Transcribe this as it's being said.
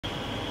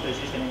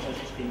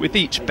With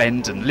each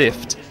bend and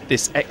lift,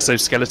 this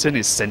exoskeleton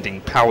is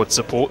sending powered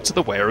support to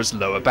the wearer's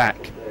lower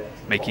back,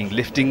 making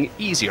lifting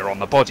easier on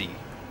the body.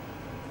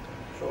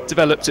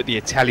 Developed at the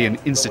Italian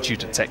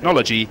Institute of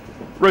Technology,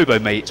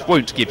 Robo-Mate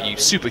won't give you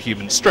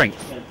superhuman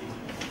strength,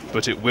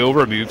 but it will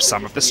remove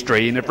some of the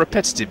strain of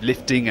repetitive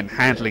lifting and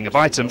handling of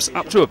items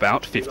up to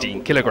about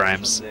 15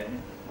 kilograms.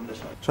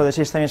 So the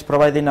system is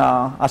providing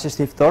an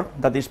assistive torque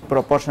that is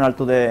proportional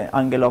to the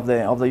angle of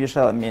the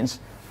user. That means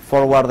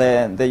forward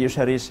the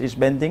user is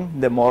bending,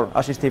 the more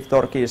assistive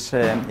torque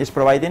is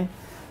providing.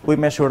 We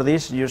measure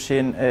this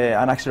using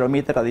an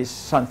accelerometer that is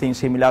something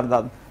similar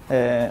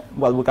that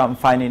what we can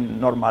find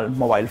in normal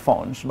mobile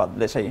phones, but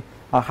let's say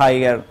a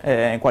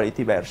higher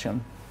quality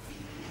version.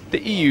 The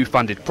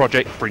EU-funded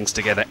project brings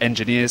together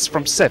engineers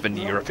from 7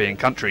 European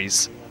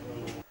countries.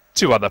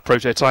 2 other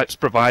prototypes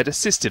provide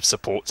assistive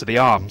support to the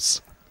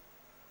arms.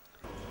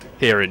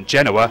 Here in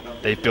Genoa,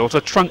 they've built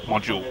a trunk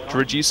module to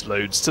reduce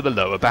loads to the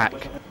lower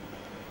back.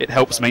 It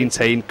helps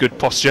maintain good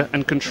posture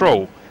and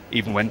control,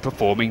 even when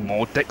performing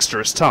more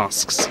dexterous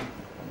tasks.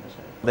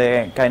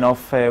 The kind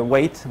of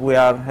weight we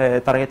are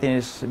targeting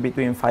is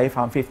between 5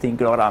 and 15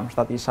 kilograms.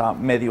 That is a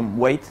medium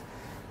weight.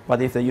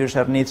 But if the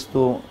user needs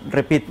to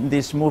repeat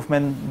this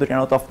movement during a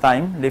lot of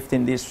time,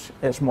 lifting these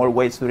small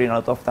weights during a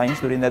lot of times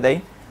during the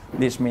day,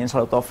 this means a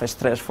lot of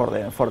stress for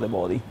the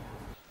body.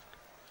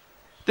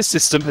 The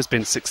system has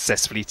been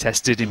successfully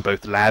tested in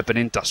both lab and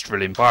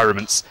industrial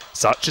environments,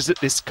 such as at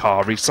this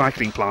car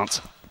recycling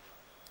plant.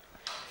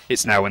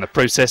 It's now in the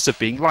process of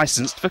being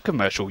licensed for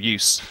commercial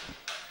use.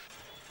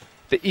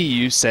 The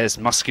EU says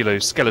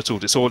musculoskeletal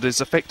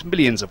disorders affect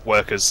millions of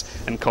workers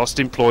and cost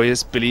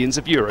employers billions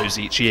of euros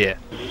each year.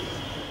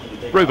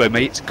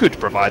 Robo-Mate could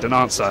provide an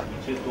answer,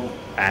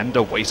 and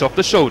a weight off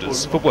the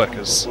shoulders for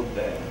workers.